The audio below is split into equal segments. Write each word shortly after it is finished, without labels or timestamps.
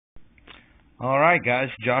All right, guys,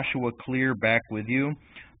 Joshua Clear back with you.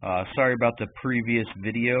 Sorry about the previous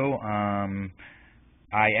video.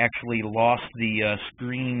 I actually lost the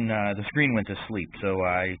screen. The screen went to sleep, so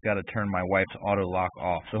I got to turn my wife's auto lock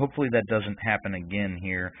off. So hopefully that doesn't happen again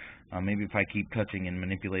here. Maybe if I keep touching and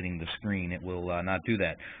manipulating the screen, it will not do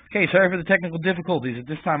that. Okay, sorry for the technical difficulties. At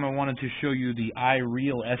this time, I wanted to show you the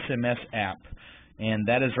irealsms app, and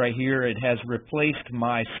that is right here. It has replaced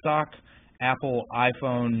my stock Apple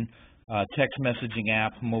iPhone text messaging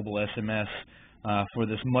app, mobile SMS, for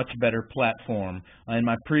this much better platform. In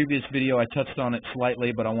my previous video, I touched on it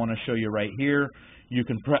slightly, but I want to show you right here. You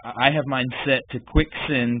can I have mine set to quick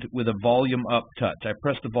send with a volume up touch. I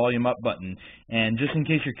press the volume up button, and just in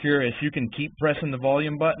case you're curious, you can keep pressing the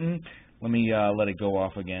volume button. Let me let it go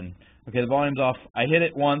off again. Okay, the volume's off. I hit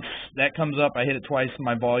it once, that comes up. I hit it twice,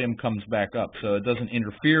 my volume comes back up. So it doesn't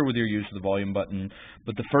interfere with your use of the volume button,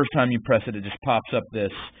 but the first time you press it, it just pops up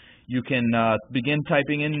this. You can begin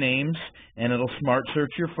typing in names, and it'll smart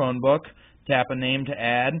search your phone book, tap a name to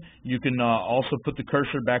add. You can also put the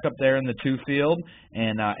cursor back up there in the to field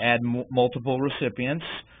and add multiple recipients.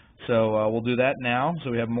 So we'll do that now.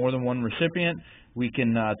 So we have more than one recipient. We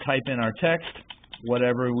can type in our text,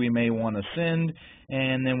 whatever we may want to send,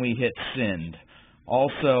 and then we hit send.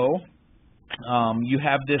 Also, you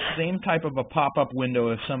have this same type of a pop-up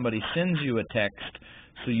window if somebody sends you a text,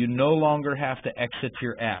 so you no longer have to exit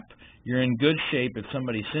your app. You're in good shape. If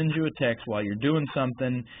somebody sends you a text while you're doing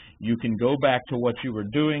something, you can go back to what you were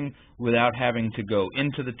doing without having to go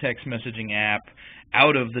into the text messaging app,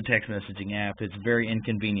 out of the text messaging app. It's very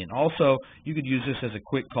inconvenient. Also, you could use this as a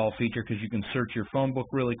quick call feature because you can search your phone book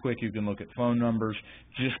really quick. You can look at phone numbers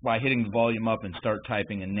just by hitting the volume up and start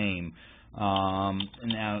typing a name.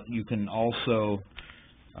 Now, you can also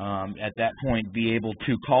at that point be able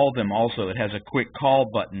to call them also. It has a quick call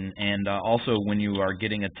button, and also when you are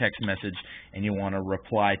getting a text message and you want to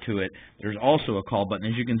reply to it, there's also a call button.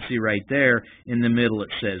 As you can see right there in the middle, it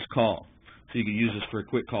says call. So you can use this for a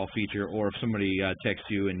quick call feature, or if somebody texts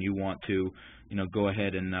you and you want to go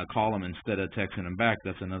ahead and call them instead of texting them back,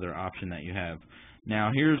 that's another option that you have. Now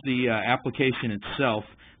here's the application itself.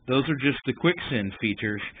 Those are just the quick send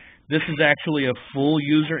features. This is actually a full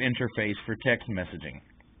user interface for text messaging.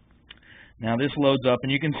 Now this loads up,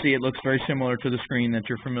 and you can see it looks very similar to the screen that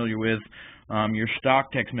you're familiar with, your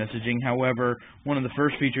stock text messaging. However, one of the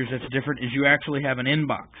first features that's different is you actually have an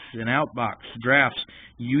inbox, an outbox, drafts.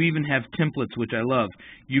 You even have templates, which I love.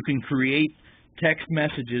 You can create text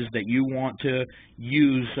messages that you want to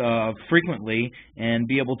use frequently and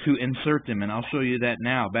be able to insert them, and I'll show you that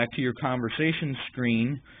now. Back to your conversation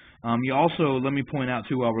screen. You also, let me point out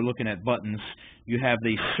too, while we're looking at buttons, you have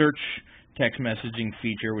the search text messaging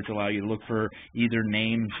feature, which allow you to look for either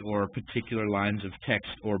names or particular lines of text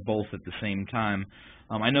or both at the same time.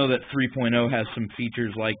 I know that 3.0 has some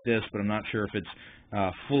features like this, but I'm not sure if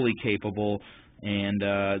it's fully capable. And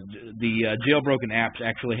the jailbroken apps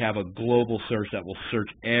actually have a global search that will search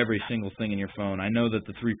every single thing in your phone. I know that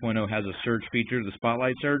the 3.0 has a search feature, the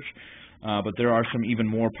Spotlight search, but there are some even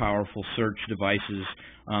more powerful search devices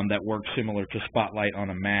that work similar to Spotlight on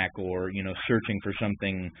a Mac, or searching for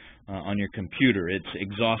something on your computer. It's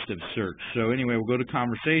exhaustive search. So anyway, we'll go to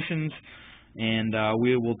conversations, and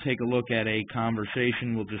we will take a look at a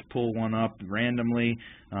conversation. We'll just pull one up randomly.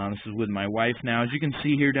 This is with my wife now. As you can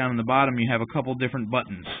see here down in the bottom, you have a couple different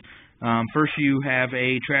buttons. First, you have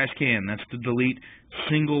a trash can. That's to delete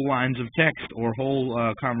single lines of text or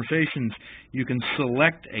whole conversations. You can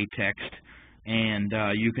select a text, and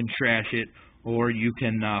you can trash it, or you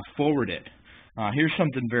can forward it. Here's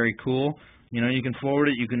something very cool. You can forward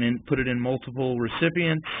it. You can put it in multiple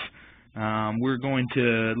recipients. We're going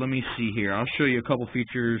to, let me see here. I'll show you a couple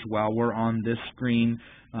features while we're on this screen.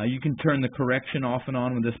 You can turn the correction off and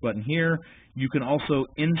on with this button here. You can also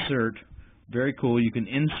insert. Very cool. You can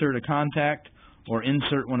insert a contact or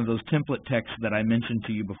insert one of those template texts that I mentioned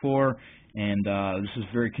to you before, and this is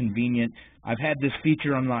very convenient. I've had this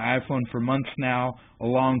feature on my iPhone for months now, a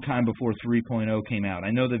long time before 3.0 came out. I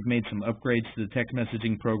know they've made some upgrades to the text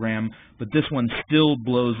messaging program, but this one still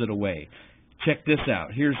blows it away. Check this out.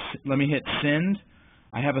 Let me hit send.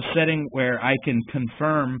 I have a setting where I can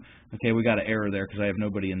confirm. Okay, we got an error there because I have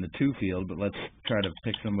nobody in the to field, but let's try to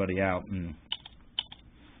pick somebody out.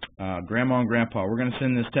 Grandma and Grandpa. We're going to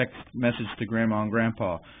send this text message to Grandma and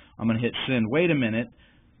Grandpa. I'm going to hit send. Wait a minute.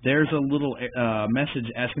 There's a little message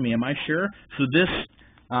asking me, am I sure? So this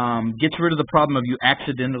gets rid of the problem of you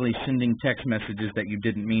accidentally sending text messages that you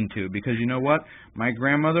didn't mean to. Because you know what? My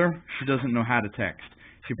grandmother, she doesn't know how to text.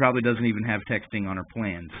 she probably doesn't even have texting on her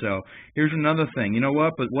plan. So here's another thing. You know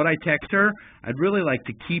what? But what I text her, I'd really like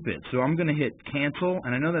to keep it. So I'm going to hit cancel,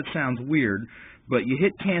 and I know that sounds weird, but you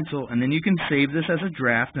hit cancel, and then you can save this as a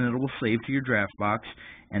draft, and it will save to your draft box.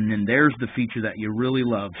 And then there's the feature that you really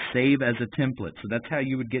love, save as a template. So that's how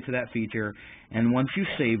you would get to that feature. And once you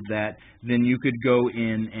save that, then you could go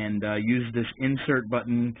in and use this insert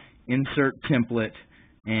button, insert template,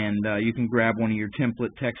 and you can grab one of your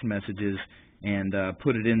template text messages and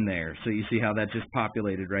put it in there. So you see how that just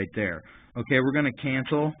populated right there. Okay, we're going to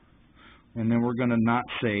cancel, and then we're going to not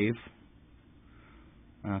save,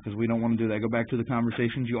 because we don't want to do that. Go back to the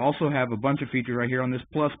conversations. You also have a bunch of features right here on this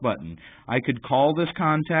plus button. I could call this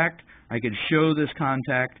contact. I could show this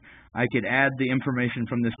contact. I could add the information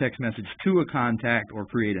from this text message to a contact or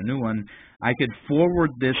create a new one. I could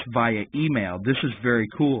forward this via email. This is very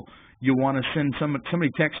cool. You want to send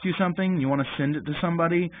somebody text you something, you want to send it to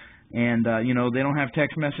somebody, and you know, they don't have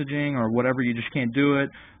text messaging or whatever, you just can't do it.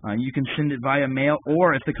 You can send it via mail,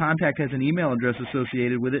 or if the contact has an email address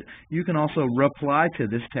associated with it, you can also reply to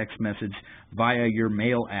this text message via your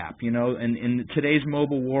mail app. You know, and in today's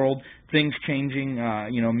mobile world, things changing,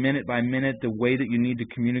 you know, minute by minute, the way that you need to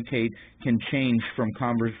communicate can change from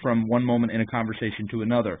one moment in a conversation to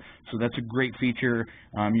another. So that's a great feature.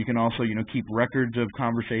 You can also, you know, keep records of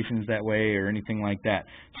conversations that way or anything like that.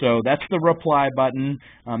 So that's the reply button.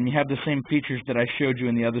 You have the same features that I showed you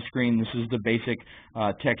in the other screen. This is the basic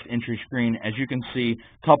text entry screen. As you can see, a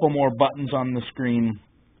couple more buttons on the screen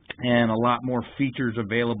and a lot more features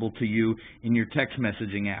available to you in your text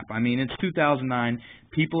messaging app. I mean, it's 2009.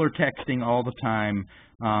 People are texting all the time.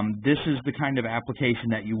 This is the kind of application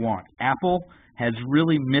that you want. Apple has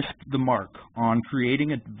really missed the mark on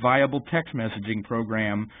creating a viable text messaging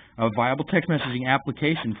program, a viable text messaging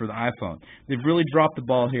application for the iPhone. They've really dropped the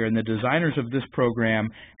ball here, and the designers of this program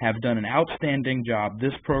have done an outstanding job.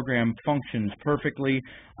 This program functions perfectly.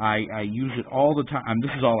 I use it all the time.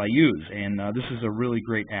 This is all I use, and this is a really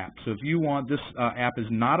great app. So if you want, this app is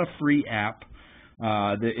not a free app.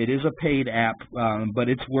 It is a paid app, but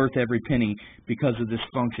it's worth every penny because of this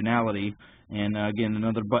functionality. And again,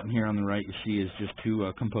 another button here on the right you see is just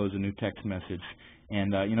to compose a new text message.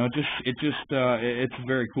 And you know, it's a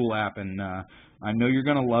very cool app, and I know you're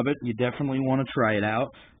gonna love it. You definitely want to try it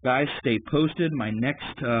out, guys. Stay posted. My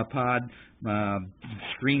next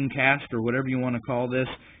screencast or whatever you want to call this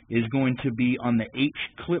is going to be on the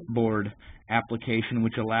Clipboard application,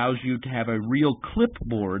 which allows you to have a real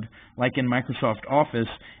clipboard like in Microsoft Office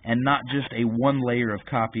and not just a one layer of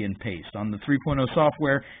copy and paste. On the 3.0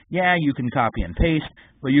 software, yeah, you can copy and paste,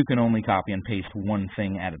 but you can only copy and paste one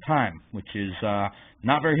thing at a time, which is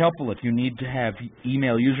not very helpful if you need to have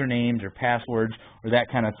email usernames or passwords or that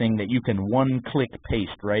kind of thing that you can one-click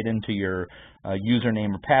paste right into your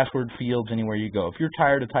username or password fields anywhere you go. If you're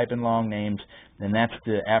tired of typing long names, then that's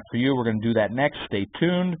the app for you. We're going to do that next. Stay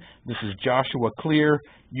tuned. This is Joshua Clear.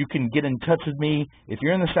 You can get in touch with me if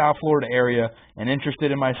you're in the South Florida area and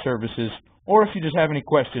interested in my services, or if you just have any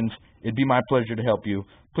questions. It'd be my pleasure to help you.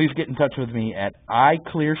 Please get in touch with me at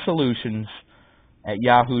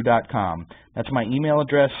iclearsolutions@yahoo.com. That's my email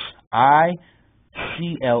address,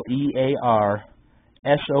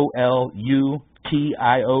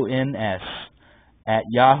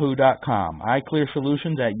 iclearsolutions@yahoo.com.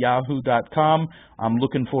 iclearsolutions@yahoo.com. I'm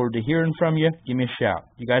looking forward to hearing from you. Give me a shout.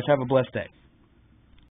 You guys have a blessed day.